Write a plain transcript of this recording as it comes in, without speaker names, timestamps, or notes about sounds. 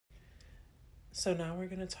So now we're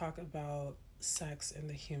going to talk about sex and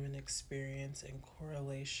the human experience in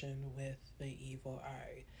correlation with the evil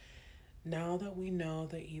eye. Now that we know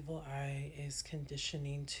the evil eye is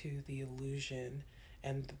conditioning to the illusion,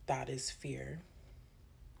 and that is fear,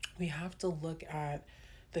 we have to look at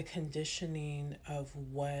the conditioning of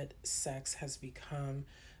what sex has become,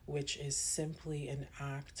 which is simply an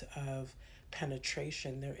act of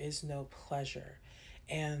penetration. There is no pleasure.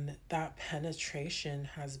 And that penetration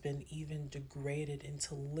has been even degraded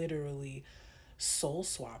into literally soul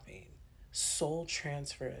swapping, soul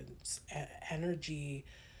transference, energy.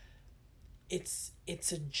 It's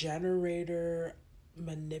a generator,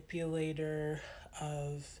 manipulator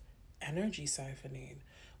of energy siphoning,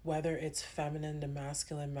 whether it's feminine to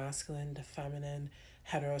masculine, masculine to feminine,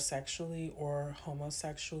 heterosexually or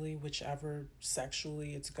homosexually, whichever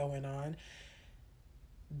sexually it's going on.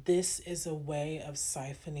 This is a way of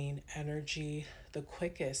siphoning energy the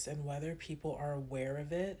quickest, and whether people are aware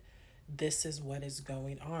of it, this is what is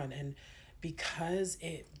going on. And because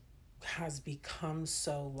it has become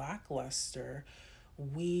so lackluster,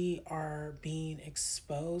 we are being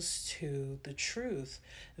exposed to the truth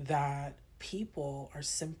that people are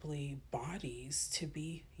simply bodies to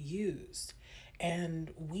be used.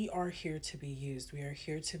 And we are here to be used. We are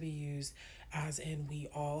here to be used, as in, we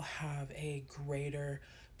all have a greater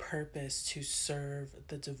purpose to serve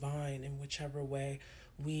the divine in whichever way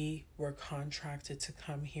we were contracted to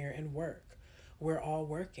come here and work. We're all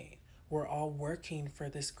working. We're all working for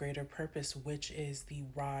this greater purpose, which is the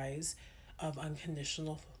rise of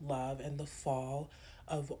unconditional love and the fall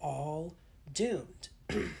of all doomed.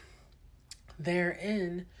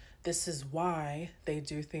 Therein, this is why they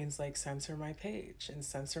do things like censor my page and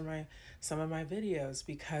censor my some of my videos,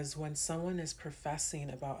 because when someone is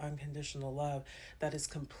professing about unconditional love, that is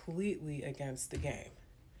completely against the game.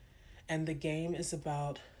 And the game is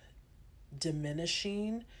about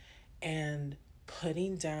diminishing and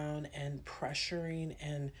putting down and pressuring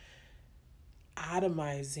and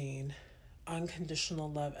atomizing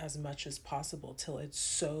unconditional love as much as possible till it's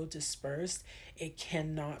so dispersed it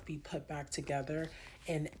cannot be put back together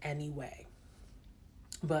in any way.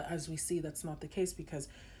 But as we see, that's not the case, because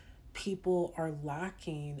people are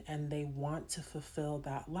lacking and they want to fulfill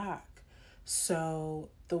that lack. So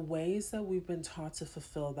the ways that we've been taught to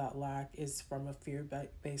fulfill that lack is from a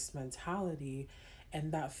fear-based mentality,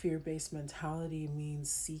 and that fear-based mentality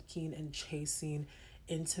means seeking and chasing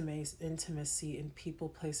intimacy in people,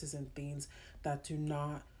 places, and things that do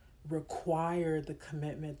not require the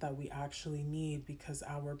commitment that we actually need, because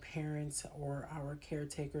our parents or our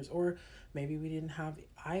caretakers, or maybe we didn't have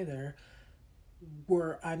either,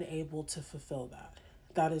 were unable to fulfill that.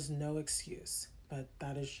 That is no excuse, but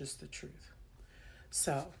that is just the truth.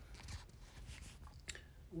 So,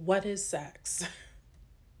 what is sex?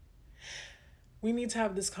 We need to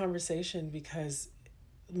have this conversation, because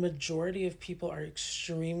majority of people are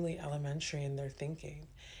extremely elementary in their thinking.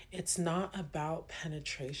 It's not about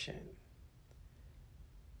penetration.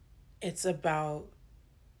 It's about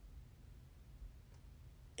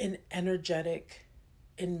an energetic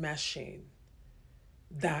enmeshing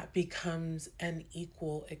that becomes an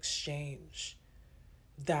equal exchange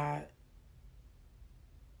that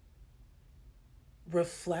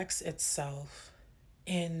reflects itself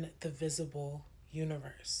in the visible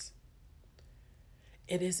universe.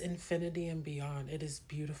 It is infinity and beyond. It is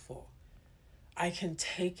beautiful. I can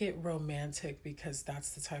take it romantic because that's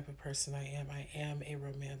the type of person I am. I am a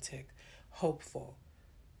romantic, hopeful.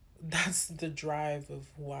 That's the drive of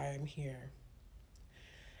why I'm here.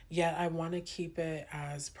 Yet I want to keep it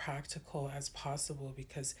as practical as possible,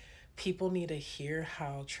 because people need to hear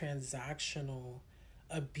how transactional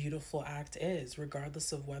a beautiful act is,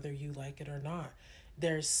 regardless of whether you like it or not.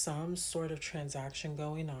 There's some sort of transaction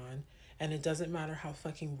going on, and it doesn't matter how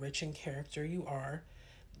fucking rich in character you are.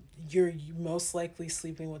 You're most likely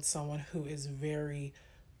sleeping with someone who is very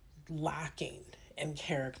lacking in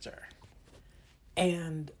character.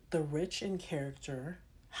 And the rich in character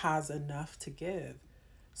has enough to give,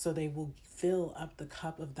 so they will fill up the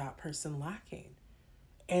cup of that person lacking.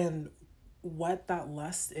 And what that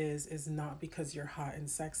lust is not because you're hot and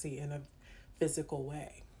sexy in a physical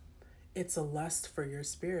way. It's a lust for your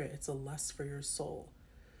spirit, it's a lust for your soul.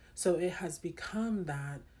 So it has become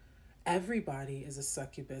that everybody is a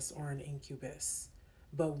succubus or an incubus.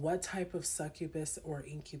 But what type of succubus or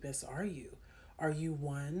incubus are you? Are you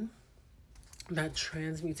one that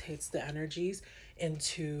transmutates the energies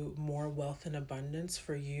into more wealth and abundance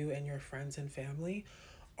for you and your friends and family?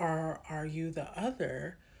 Or are you the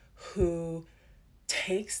other who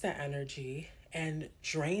takes the energy and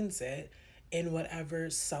drains it in whatever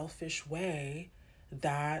selfish way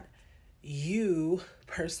that You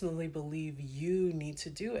personally believe you need to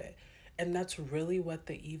do it. And that's really what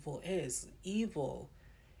the evil is. Evil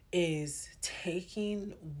is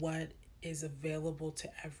taking what is available to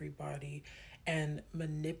everybody and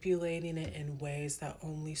manipulating it in ways that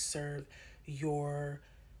only serve your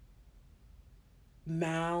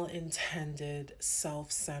malintended,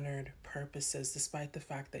 self centered purposes, despite the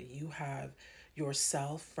fact that you have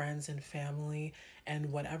yourself, friends, and family,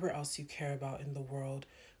 and whatever else you care about in the world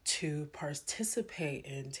to participate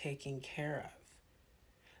in taking care of.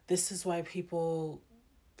 This is why people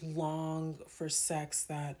long for sex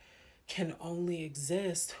that can only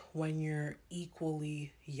exist when you're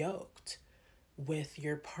equally yoked with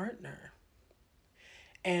your partner.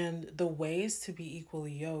 And the ways to be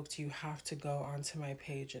equally yoked, you have to go onto my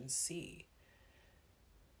page and see.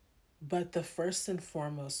 But the first and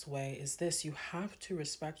foremost way is this: you have to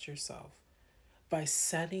respect yourself by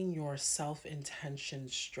setting your self intention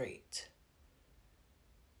straight.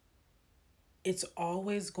 It's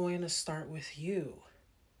always going to start with you.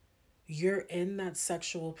 You're in that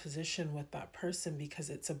sexual position with that person because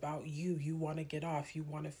it's about you. You want to get off, you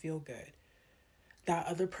want to feel good. That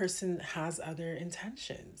other person has other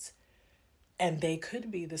intentions. And they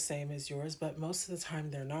could be the same as yours, but most of the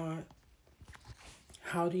time they're not.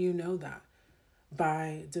 How do you know that?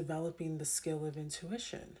 By developing the skill of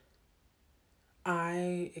intuition.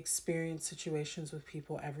 I experience situations with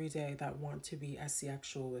people every day that want to be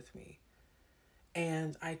sexual with me.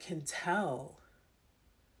 And I can tell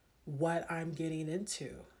what I'm getting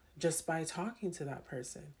into just by talking to that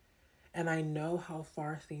person. And I know how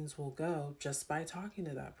far things will go just by talking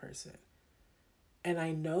to that person. And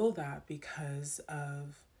I know that because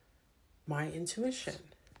of my intuition.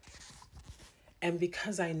 And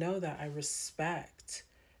because I know that, I respect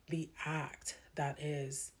the act that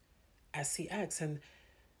is sex. And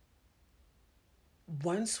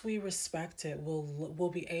once we respect it, we'll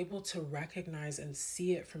be able to recognize and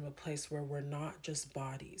see it from a place where we're not just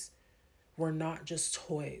bodies. We're not just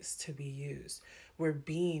toys to be used. We're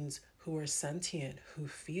beings who are sentient, who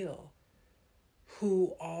feel,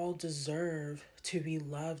 who all deserve to be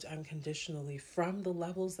loved unconditionally from the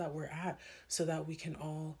levels that we're at so that we can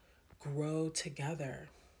all grow together.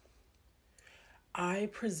 I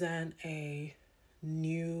present a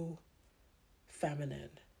new feminine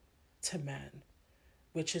to men,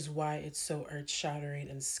 which is why it's so earth shattering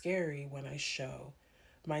and scary when I show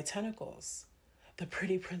my tentacles. The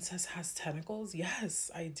pretty princess has tentacles? Yes,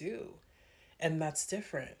 I do. And that's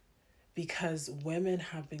different because women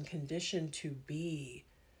have been conditioned to be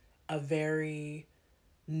a very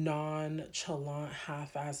nonchalant,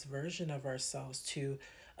 half assed version of ourselves to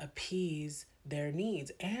appease their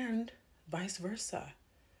needs, and vice versa.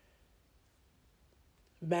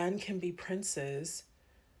 Men can be princes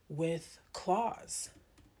with claws,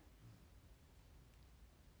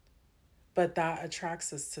 but that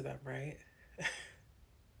attracts us to them, right?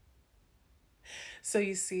 So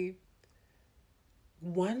you see,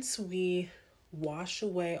 once we wash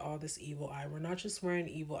away all this evil eye, we're not just wearing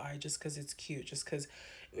evil eye just because it's cute, just because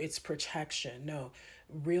it's protection. No,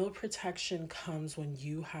 real protection comes when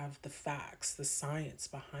you have the facts, the science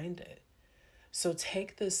behind it. So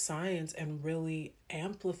take this science and really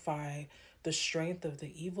amplify the strength of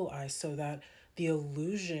the evil eye so that the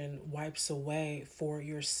illusion wipes away for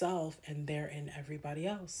yourself and therein everybody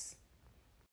else.